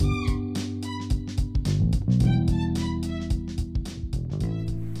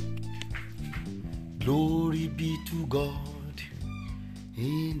Glory be to God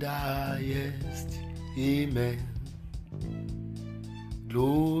in the highest. Amen.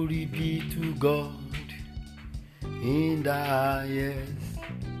 Glory be to God in the highest.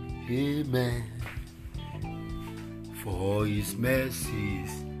 Amen. For his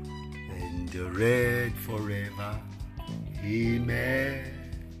mercies endureth forever. Amen.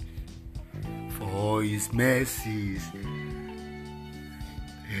 For his mercies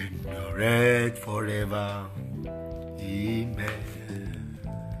endureth forever. Amen.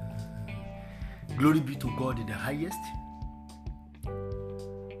 Glory be to God in the highest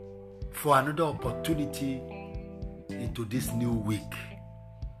for another opportunity into this new week.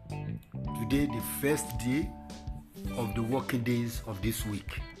 Today, the first day of the working days of this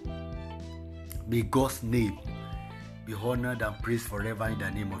week. May God's name be honored and praised forever in the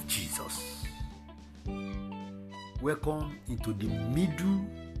name of Jesus. Welcome into the middle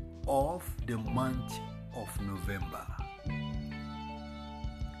of the month of November.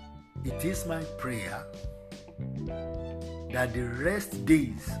 It is my prayer that the rest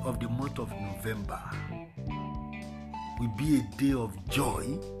days of the month of November will be a day of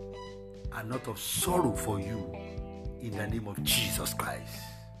joy and not of sorrow for you in the name of Jesus Christ.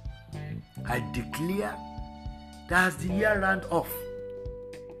 I declare that as the year rounds off,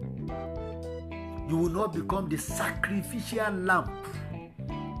 you will not become the sacrificial lamb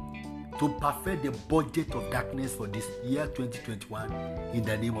to perfect the budget of darkness for this year 2021 in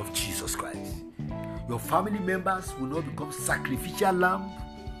the name of Jesus Christ. Your family members will not become sacrificial lamb.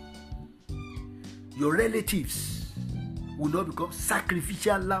 Your relatives will not become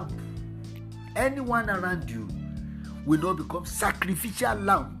sacrificial lamb. Anyone around you will not become sacrificial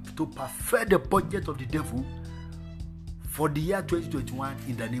lamb to perfect the budget of the devil for the year 2021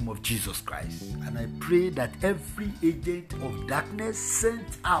 in the name of Jesus Christ. And I pray that every agent of darkness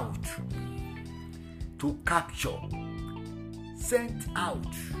sent out to capture, sent out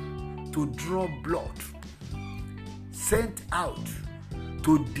to draw blood, sent out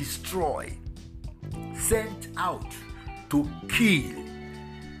to destroy, sent out to kill,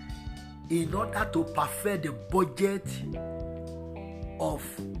 in order to perfect the budget of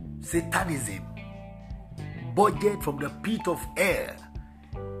Satanism, budget from the pit of hell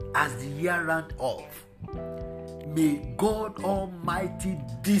as the year round off. May God Almighty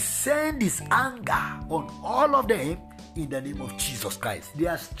descend his anger on all of them in the name of Jesus Christ.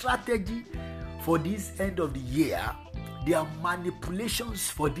 Their strategy for this end of the year, their manipulations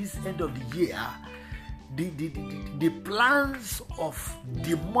for this end of the year, the plans of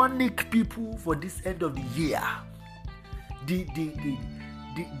demonic people for this end of the year, the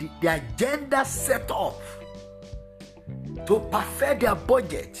agenda set up to perfect their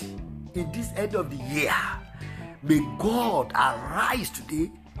budget in this end of the year. May God arise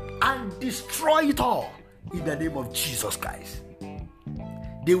today and destroy it all in the name of Jesus Christ.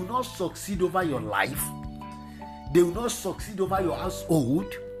 They will not succeed over your life. They will not succeed over your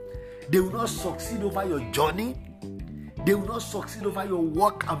household. They will not succeed over your journey. They will not succeed over your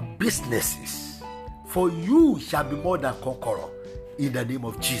work and businesses. For you shall be more than conqueror in the name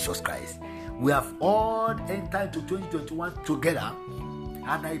of Jesus Christ. We have all entered into 2021 together,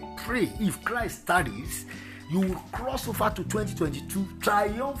 and I pray if Christ tarries, you will cross over to 2022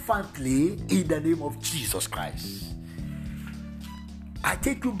 triumphantly in the name of Jesus Christ. I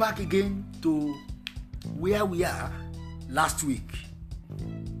take you back again to where we are last week.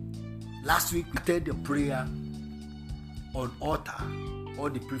 Last week we did the prayer on altar all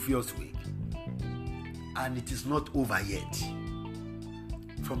the previous week, and it is not over yet.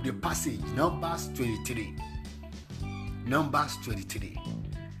 From the passage Numbers 23.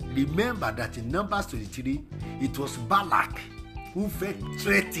 Remember that in Numbers 23, it was Balak who felt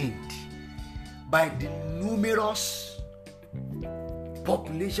threatened by the numerous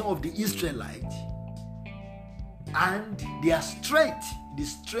population of the Israelites and their strength, the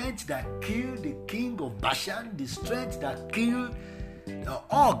strength that killed the king of Bashan, the strength that killed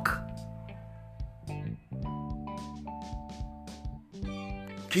Og,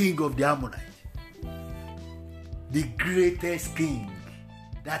 king of the Ammonites, the greatest king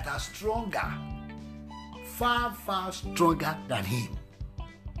that are stronger, far, far stronger than him.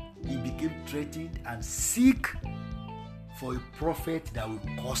 He became threatened and seek for a prophet that will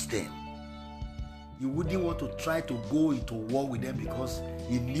curse them. He wouldn't want to try to go into war with them because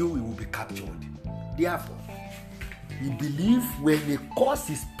he knew he would be captured. Therefore, he believed when a curse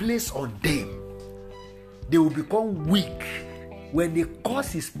is placed on them, they will become weak. When a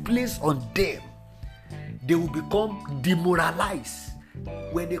curse is placed on them, they will become demoralized.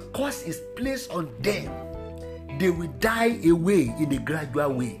 When a curse is placed on them, they will die away in a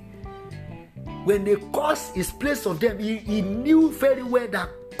gradual way. when a curse is placed on them, he knew very well that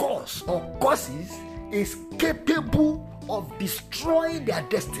curse or curses is capable of destroying their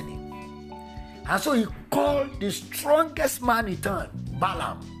destiny. And so he called the strongest man in town,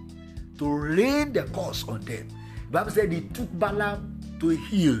 Balaam, to rain the curse on them. The Bible said he took Balaam to a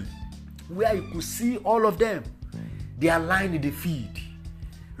hill where he could see all of them. They are lying in the field,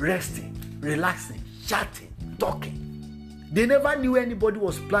 resting, relaxing, chatting, talking. They never knew anybody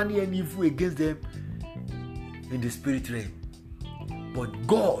was planning any evil against them in the spirit realm. But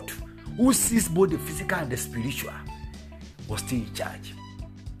God, who sees both the physical and the spiritual, was still in charge.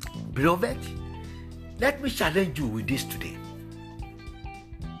 Beloved, let me challenge you with this today.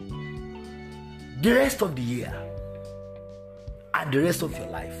 The rest of the year and the rest of your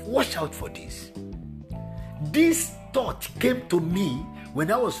life, watch out for this. This thought came to me when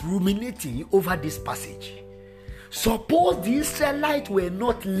I was ruminating over this passage. Suppose the Israelites were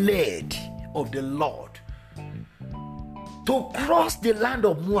not led of the Lord to cross the land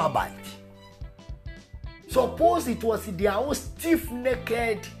of Moabite. Suppose it was their own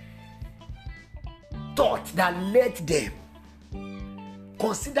stiff-necked thought that led them.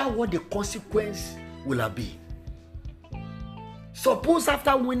 Consider what the consequence will have been. Suppose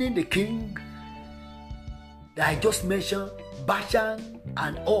after winning the king that I just mentioned, Bashan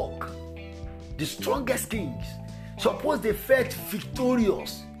and Og, the strongest kings, suppose they felt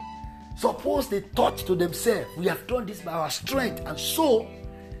victorious. Suppose they thought to themselves, we have done this by our strength, and so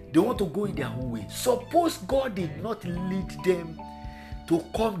they want to go in their own way. Suppose God did not lead them to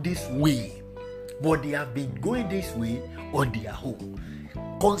come this way, but they have been going this way on their own.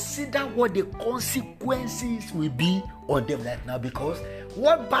 Consider what the consequences will be on them right now, because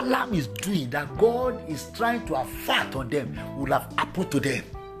what Balaam is doing that God is trying to affect on them will have happened to them.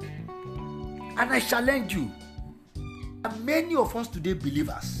 And I challenge you, many of us today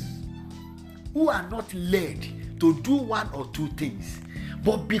believers who are not led to do one or two things,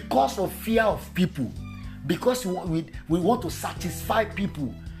 but because of fear of people, because we want to satisfy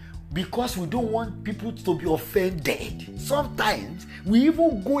people, because we don't want people to be offended. Sometimes we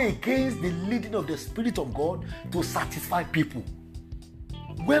even go against the leading of the Spirit of God to satisfy people.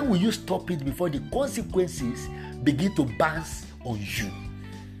 When will you stop it before the consequences begin to bounce on you?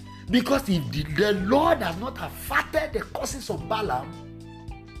 Because if the Lord has not averted the curses of Balaam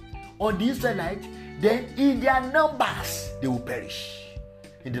on the Israelites, then in their numbers they will perish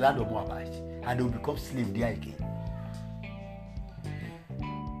in the land of Moabite, and they will become slaves there again.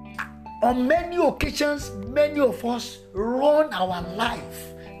 On many occasions, many of us run our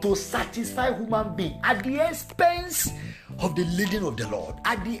life to satisfy human beings at the expense of the leading of the Lord,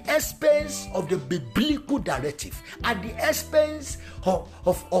 at the expense of the biblical directive, at the expense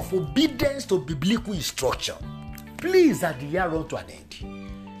of obedience to biblical instruction. Please, at the year run to an end,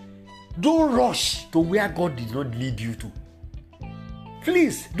 don't rush to where God did not lead you to.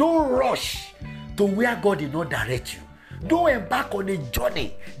 Please, don't rush to where God did not direct you. Don't embark on a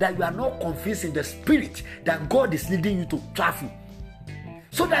journey that you are not convinced in the spirit that God is leading you to travel,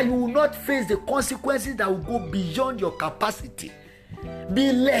 so that you will not face the consequences that will go beyond your capacity.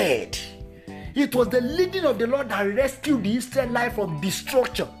 Be led. It was the leading of the Lord that rescued the Israelites from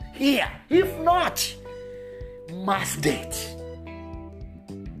destruction here. If not, mass death.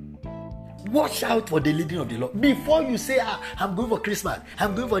 Watch out for the leading of the Lord. Before you say, I'm going for Christmas,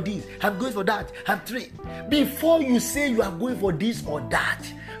 I'm going for this, I'm going for that, before you say you are going for this or that,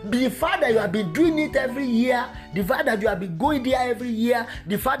 the fact that you have been doing it every year, the fact that you have been going there every year,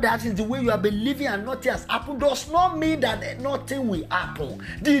 the fact that is the way you have been living and nothing has happened, does not mean that nothing will happen.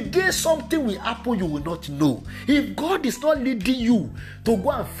 The day something will happen, you will not know. If God is not leading you to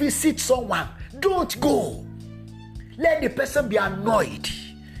go and visit someone, don't go. Let the person be annoyed.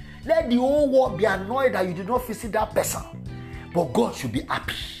 Let the whole world be annoyed that you did not visit that person. But God should be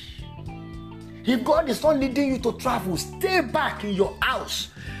happy. If God is not leading you to travel, stay back in your house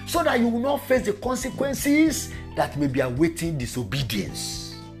so that you will not face the consequences that may be awaiting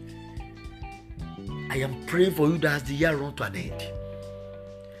disobedience. I am praying for you that as the year runs to an end,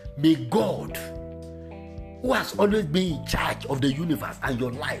 may God, who has always been in charge of the universe and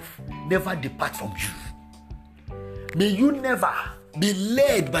your life, never depart from you. May you never be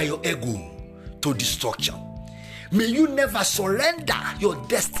led by your ego to destruction. May you never surrender your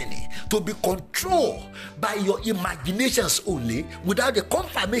destiny to be controlled by your imaginations only without the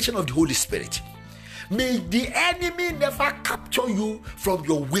confirmation of the Holy Spirit. May the enemy never capture you from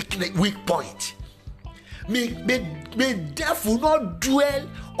your weak point. May devil not dwell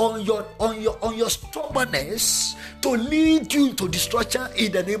on your stubbornness to lead you into destruction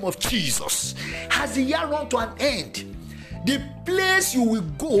in the name of Jesus. As the year runs to an end, The place you will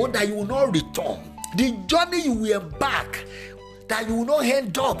go that you will not return, the journey you will embark that you will not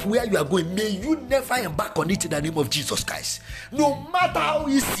end up where you are going, may you never embark on it in the name of Jesus Christ. No matter how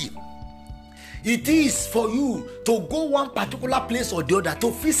easy it is for you to go one particular place or the other,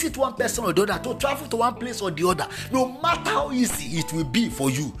 to visit one person or the other, to travel to one place or the other, no matter how easy it will be for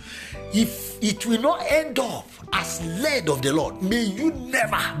you, if it will not end up as led of the Lord, may you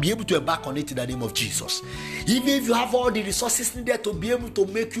never be able to embark on it in the name of Jesus. Even if you have all the resources needed to be able to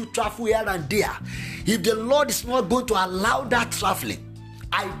make you travel here and there, if the Lord is not going to allow that traveling,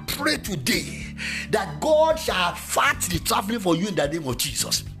 I pray today that God shall fat the traveling for you in the name of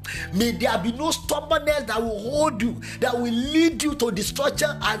Jesus. May there be no stubbornness that will hold you, that will lead you to destruction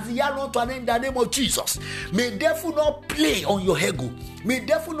as the year run to an end in the name of Jesus. May devil not play on your ego. May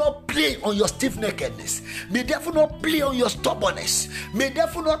devil not play on your stiff-neckedness. May devil not play on your stubbornness. May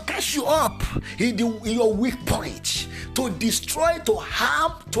devil not catch you up in your weak point to destroy, to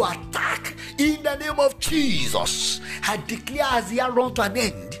harm, to attack in the name of Jesus. I declare as the year run to an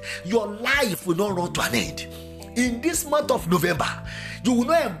end, your life will not run to an end. In this month of November, you will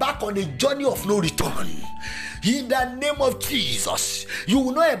not embark on a journey of no return. In the name of Jesus, you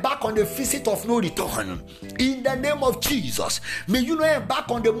will not embark on a visit of no return. In the name of Jesus, may you not embark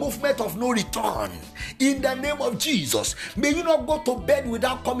on the movement of no return. In the name of Jesus, may you not go to bed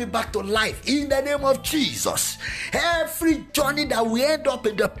without coming back to life. In the name of Jesus, every journey that we end up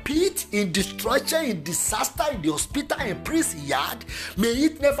in the pit, in destruction, in disaster, in the hospital, in prison yard, may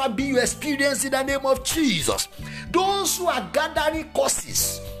it never be your experience in the name of Jesus. Those who are gathering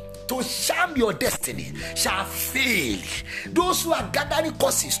causes to sham your destiny shall fail. Those who are gathering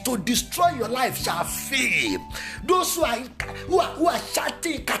causes to destroy your life shall fail. Those who are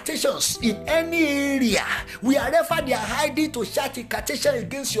shouting incantations in any area, wherever they are hiding to shout incantation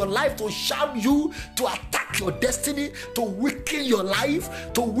against your life, to sham you, to attack your destiny, to weaken your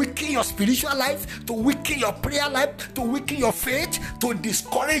life, to weaken your spiritual life, to weaken your prayer life, to weaken your faith, to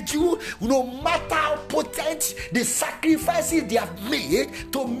discourage you, no matter how potent the sacrifices they have made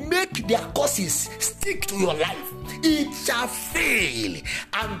to make their causes stick to your life, it shall fail,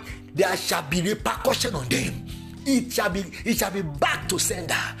 and there shall be repercussion on them. It shall be back to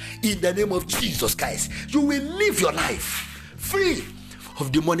sender in the name of Jesus Christ. You will live your life free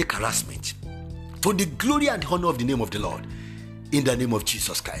of demonic harassment, to the glory and honor of the name of the Lord, in the name of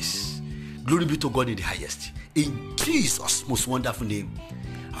Jesus Christ. Glory be to God in the highest. In Jesus' most wonderful name,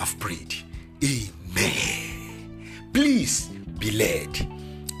 I've prayed. Amen. Please be led.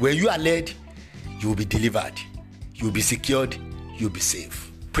 When you are led, you will be delivered, you will be secured, you will be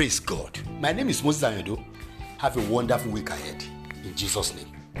safe. Praise God. My name is Moses Anyodo. Have a wonderful week ahead. In Jesus' name.